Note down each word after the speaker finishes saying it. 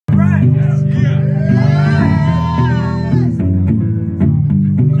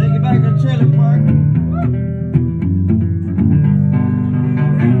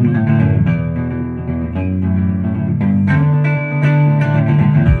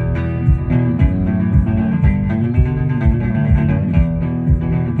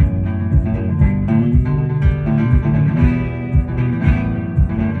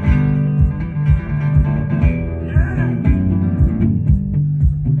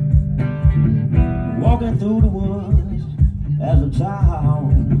Walking through the woods as a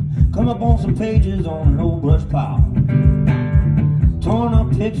child, come up on some pages on an old brush pile. Torn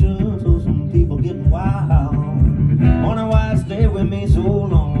up pictures of some people getting wild. Wondering why it stayed with me so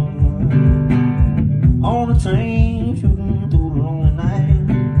long. On the train, shooting through the lonely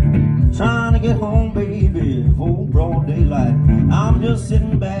night, trying to get home, baby, before broad daylight. I'm just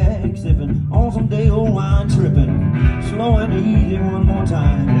sitting back, sipping on some day old wine, tripping, slow and easy one more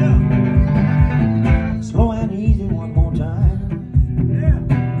time. Yeah. Slow and easy one more time. Yeah.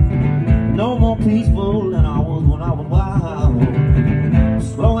 No more peaceful than I was when I was wild.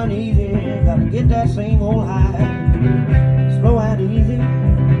 Slow and easy, gotta get that same old high. Slow and easy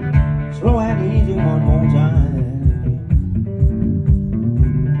one more time.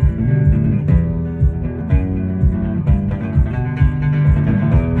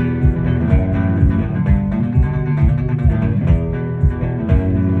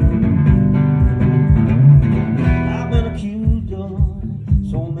 I've been accused of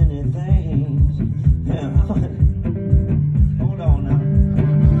so many things. Hold on now.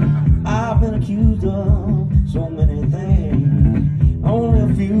 I've been accused of so many things. Only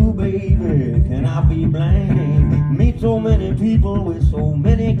a few, baby, can I be blamed? Meet so many people with so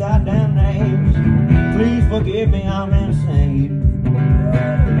many goddamn names. Please forgive me, I'm insane.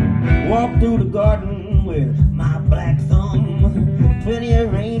 Walk through the garden with my black thumb. Plenty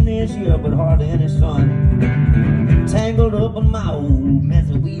of rain this year, but hardly any sun. Tangled up in my old mess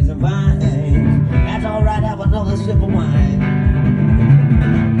of weeds and vines. That's alright, have another sip of wine.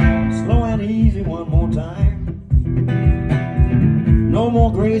 Slow and easy one more time. No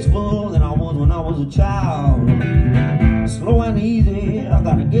more graceful than I was when I was a child. Slow and easy, I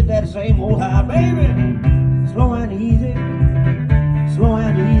gotta get that same old high, baby. Slow and easy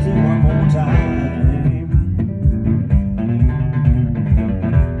one more time.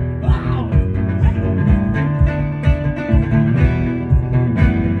 Wow.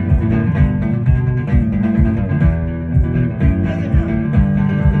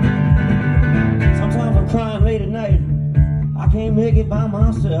 Sometimes I'm crying late at night. I can't make it by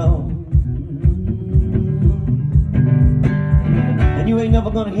myself. And you ain't never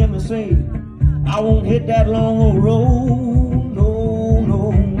gonna hear me say I won't hit that long old road, no,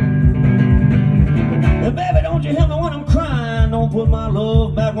 no. And baby, don't you hear me when I'm crying? Don't put my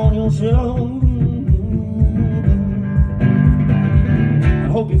love back on your shelf. I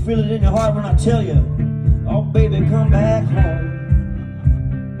hope you feel it in your heart when I tell you, oh baby, come back home.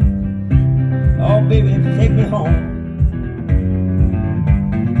 Oh baby, take me home.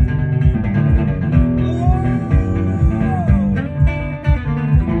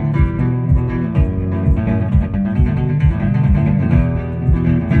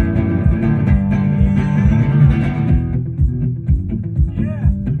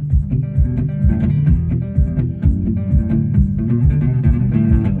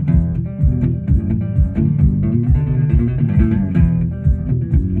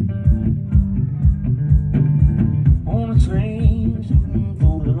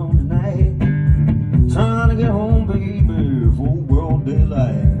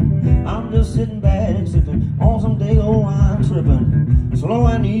 I'm just sitting back, sipping on some day old wine, tripping. Slow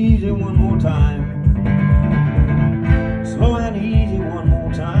and easy one more time. Slow and easy one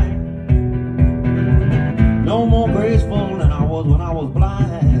more time. No more graceful than I was when I was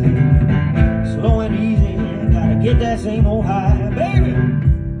blind. Slow and easy, gotta get that same old high, baby.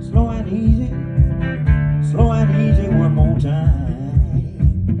 Slow and easy one more time.